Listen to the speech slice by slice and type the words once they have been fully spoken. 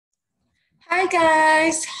Hi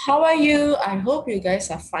guys, how are you? I hope you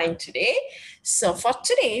guys are fine today. So for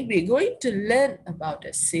today, we're going to learn about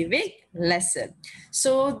a civic lesson.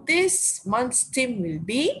 So this month's theme will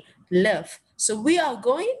be love. So we are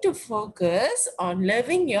going to focus on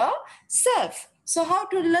loving yourself. So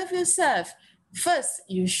how to love yourself? First,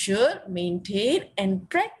 you should maintain and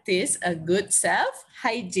practice a good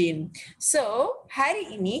self-hygiene. So,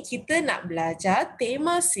 hari ini kita nak belajar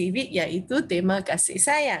tema civic iaitu tema kasih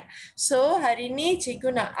sayang. So, hari ini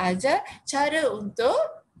cikgu nak ajar cara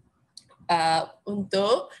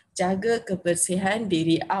untuk jaga kebersihan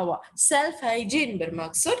diri awak. Self-hygiene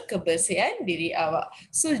bermaksud kebersihan diri awak.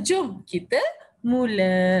 So, jom kita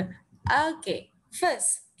mula. Okay,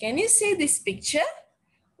 first, can you see this picture?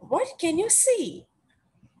 What can you see?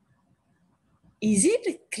 Is it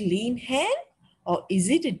a clean hand or is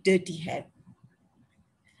it a dirty hand?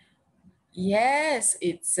 Yes,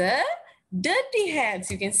 it's a dirty hands.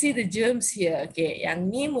 You can see the germs here. Okay, yang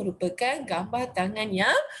ni merupakan gambar tangan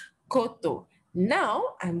yang kotor.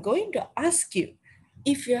 Now, I'm going to ask you,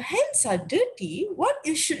 if your hands are dirty, what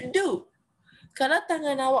you should do? Kalau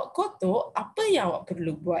tangan awak kotor, apa yang awak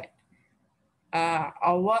perlu buat?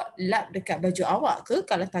 Awak lap dekat baju awak ke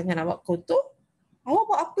kalau tangan awak kotor? Awak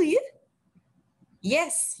buat apa ya?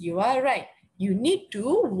 Yes, you are right. You need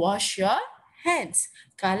to wash your hands.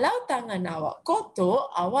 Kalau tangan awak kotor,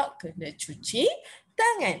 awak kena cuci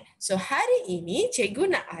tangan. So hari ini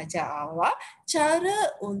cikgu nak ajar awak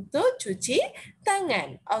cara untuk cuci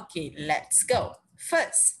tangan. Okay, let's go.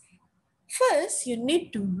 First, you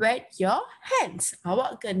need to wet your hands.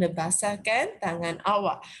 Awak kena basahkan tangan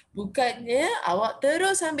awak. Bukannya awak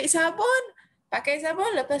terus ambil sabun, pakai sabun,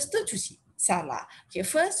 lepas tu cuci. Salah. Okay,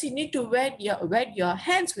 first you need to wet your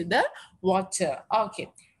hands with the water.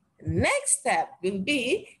 Okay. Next step will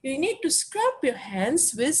be you need to scrub your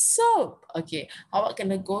hands with soap. Okay, awak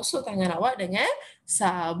kena gosok tangan awak dengan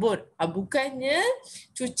sabun. Bukannya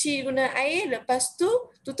cuci guna air, lepas tu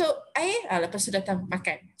tutup air, lepas tu datang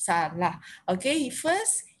makan. Salah. Okay,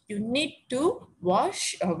 first you need to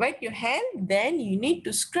wet your hand, then you need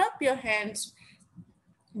to scrub your hands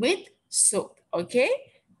with soap. Okay.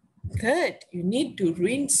 Third, you need to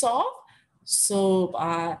rinse off soap.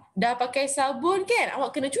 Dah pakai sabun kan?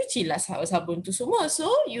 Awak kena cucilah sabun tu semua. So,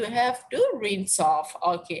 you have to rinse off.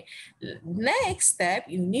 Okay. Next step,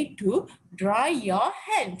 you need to dry your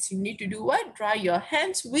hands. You need to do what? Dry your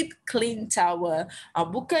hands with clean towel.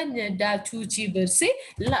 Bukannya dah cuci bersih,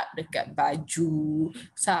 lap dekat baju.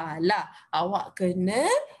 Salah. Awak kena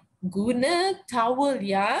guna towel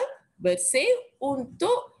yang bersih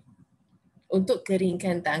untuk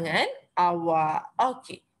keringkan tangan awak.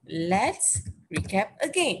 Okay, let's recap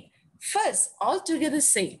again. First, all together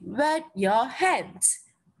say, wet your hands.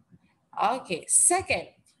 Okay,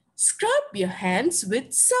 second, scrub your hands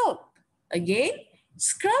with soap. Again,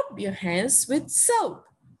 scrub your hands with soap.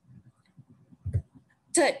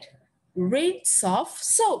 Third, rinse off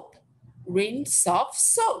soap. Rinse off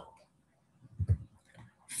soap.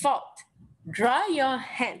 Fourth, dry your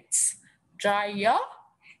hands. Dry your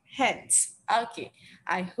hands. Okay,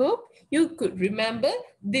 I hope you could remember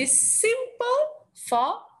this simple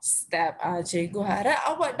 4 step. Cikgu harap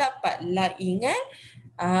awak dapatlah ingat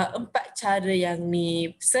 4 cara yang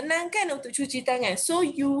ni. Senang kan untuk cuci tangan? So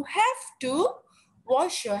you have to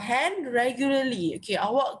wash your hand regularly. Okay,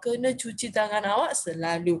 awak kena cuci tangan awak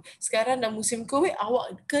selalu. Sekarang dah musim COVID,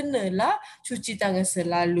 awak kenalah cuci tangan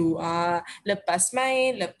selalu. Lepas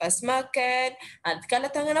main, lepas makan.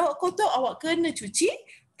 Kalau tangan awak kotor, awak kena cuci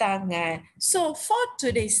tangan. So for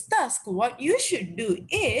today's task, what you should do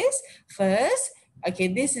is first, okay,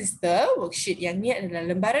 this is the worksheet. Yang ni adalah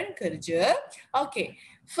lembaran kerja. Okay,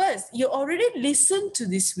 first, you already listened to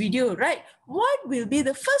this video, right? What will be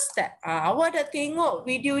the first step? Awak dah tengok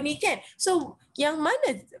video ni kan? So, yang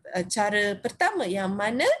mana cara pertama? Yang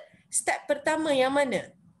mana? Step pertama yang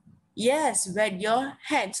mana? Yes, wet your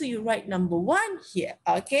hand. So, you write number 1 here,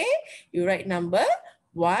 okay? You write number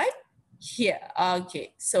 1 here.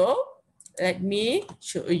 Okay, so let me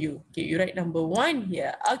show you. Okay, you write number 1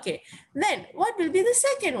 here. Okay, then what will be the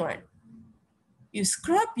second one? You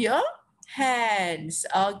scrub your hands.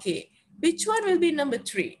 Okay, which one will be number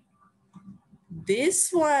 3?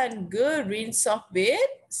 This one. Good. Rinse off with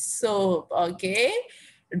soap. Okay,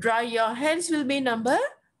 dry your hands will be number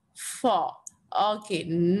 4. Okay,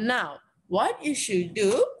 now what you should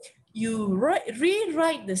do, you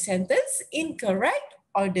rewrite the sentence in correct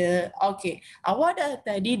order. Okay, awak dah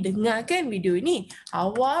tadi dengarkan video ini.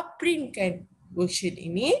 Awak printkan worksheet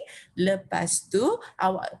ini. Lepas tu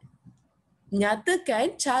awak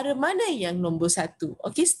nyatakan cara mana yang nombor satu.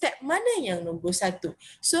 Okay, step mana yang nombor satu.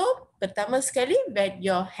 So, pertama sekali, wet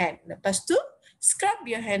your hand. Lepas tu, scrub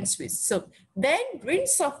your hands with soap. Then,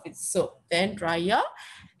 rinse off with soap. Then, dry your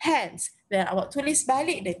hands. Then, awak tulis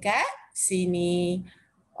balik dekat sini.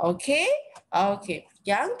 Okay? Okay.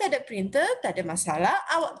 Yang tak ada printer, tak ada masalah.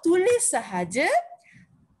 Awak tulis sahaja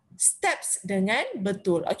steps dengan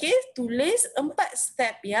betul. Okay, tulis 4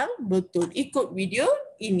 step yang betul. Ikut video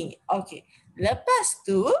ini. Okay, lepas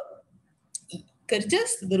tu kerja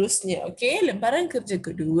seterusnya. Okay, lembaran kerja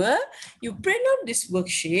kedua, you print out this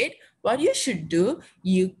worksheet. What you should do,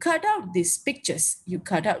 you cut out these pictures. You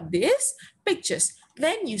cut out these pictures.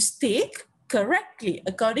 Then you stick correctly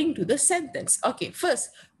according to the sentence. Okay,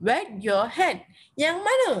 first, wet your hand. Yang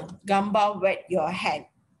mana gambar wet your hand?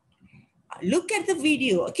 Look at the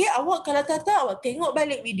video. Okay, awak kalau tak tahu, awak tengok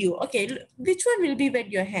balik video. Okay, which one will be wet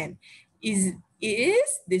your hand? It is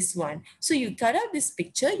this one. So you cut out this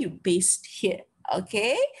picture, you paste here.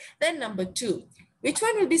 Okay, then number 2. Which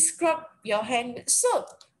one will be scrub your hand with soap?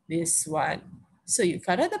 This one. So you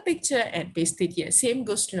cut out the picture and paste it here. Same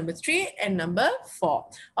goes to number 3 and number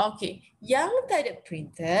 4. Okay, yang tak ada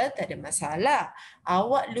printer, tak ada masalah.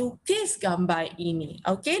 Awak lukis gambar ini.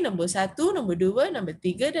 Okay, nombor 1, nombor 2, nombor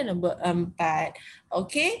 3 dan nombor 4.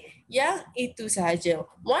 Okay, yang itu sahaja.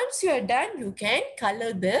 Once you are done, you can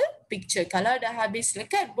color the picture. Kalau dah habis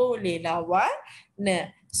lekat, boleh lawan.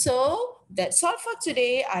 Nah, so that's all for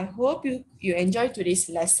today. I hope you enjoy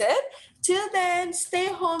today's lesson. Till then,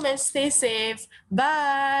 stay home and stay safe.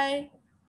 Bye.